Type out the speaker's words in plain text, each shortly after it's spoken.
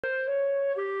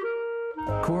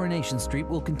Coronation Street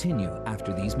will continue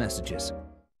after these messages.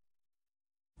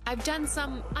 I've done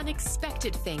some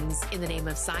unexpected things in the name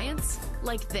of science,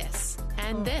 like this,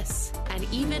 and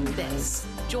even this.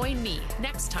 Join me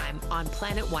next time on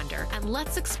Planet Wonder, and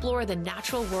let's explore the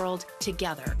natural world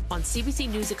together on CBC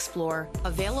News Explore,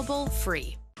 available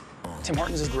free. Tim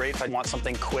Hortons is great if I want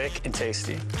something quick and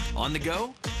tasty. On the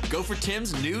go? Go for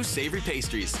Tim's new savory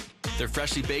pastries. They're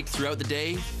freshly baked throughout the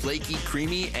day, flaky,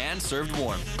 creamy, and served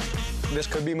warm. This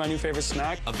could be my new favorite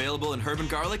snack. Available in herb and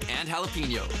garlic and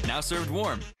jalapeno. Now served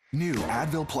warm. New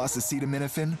Advil Plus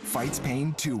acetaminophen fights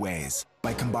pain 2 ways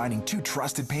by combining 2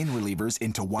 trusted pain relievers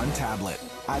into 1 tablet.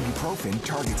 Ibuprofen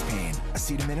targets pain.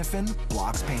 Acetaminophen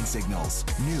blocks pain signals.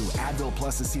 New Advil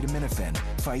Plus acetaminophen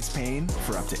fights pain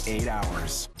for up to 8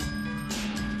 hours.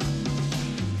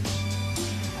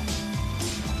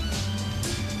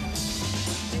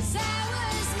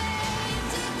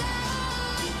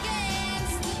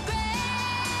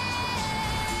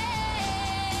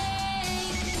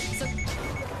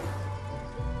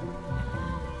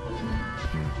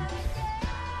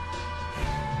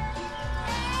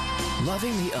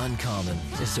 Loving the uncommon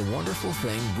is a wonderful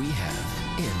thing we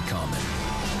have in common.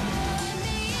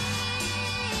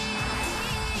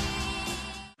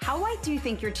 How white do you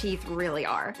think your teeth really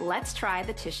are? Let's try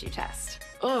the tissue test.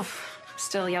 Oof,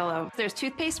 still yellow. There's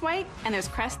toothpaste white and there's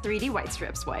Crest 3D White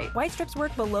Strips white. White strips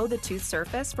work below the tooth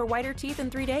surface for whiter teeth in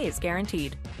 3 days,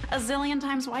 guaranteed. A zillion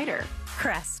times whiter.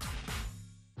 Crest.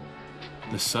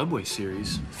 The Subway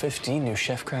series. 15 new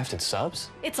chef-crafted subs?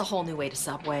 It's a whole new way to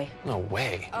Subway. No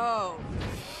way. Oh,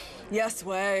 yes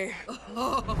way.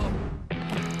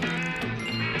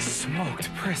 Smoked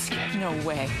brisket. No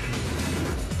way.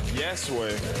 Yes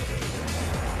way.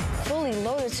 Fully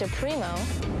loaded Supremo.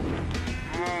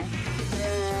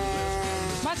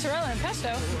 Mozzarella and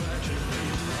pesto.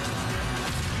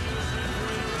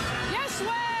 Yes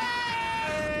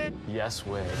way! Yes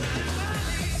way.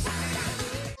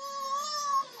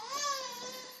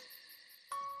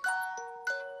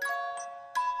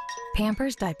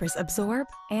 Pampers diapers absorb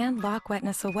and lock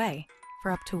wetness away for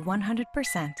up to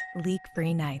 100%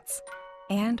 leak-free nights.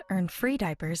 And earn free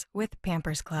diapers with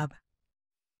Pampers Club.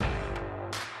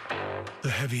 The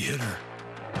heavy hitter.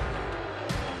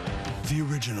 The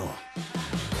original.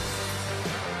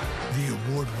 The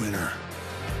award winner.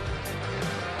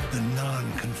 The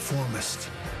non-conformist.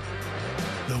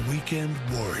 The weekend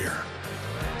warrior.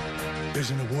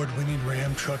 There's an award-winning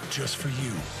Ram truck just for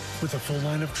you, with a full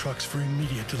line of trucks for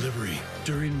immediate delivery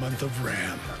during month of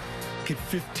Ram. Get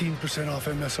 15% off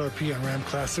MSRP on Ram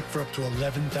Classic for up to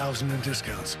 $11,000 in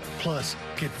discounts. Plus,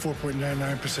 get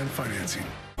 4.99% financing.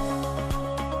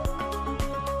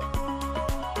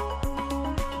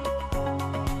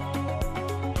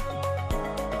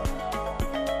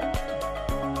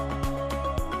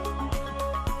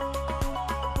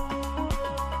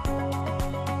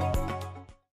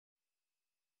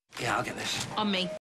 Yeah, I'll get this. On me.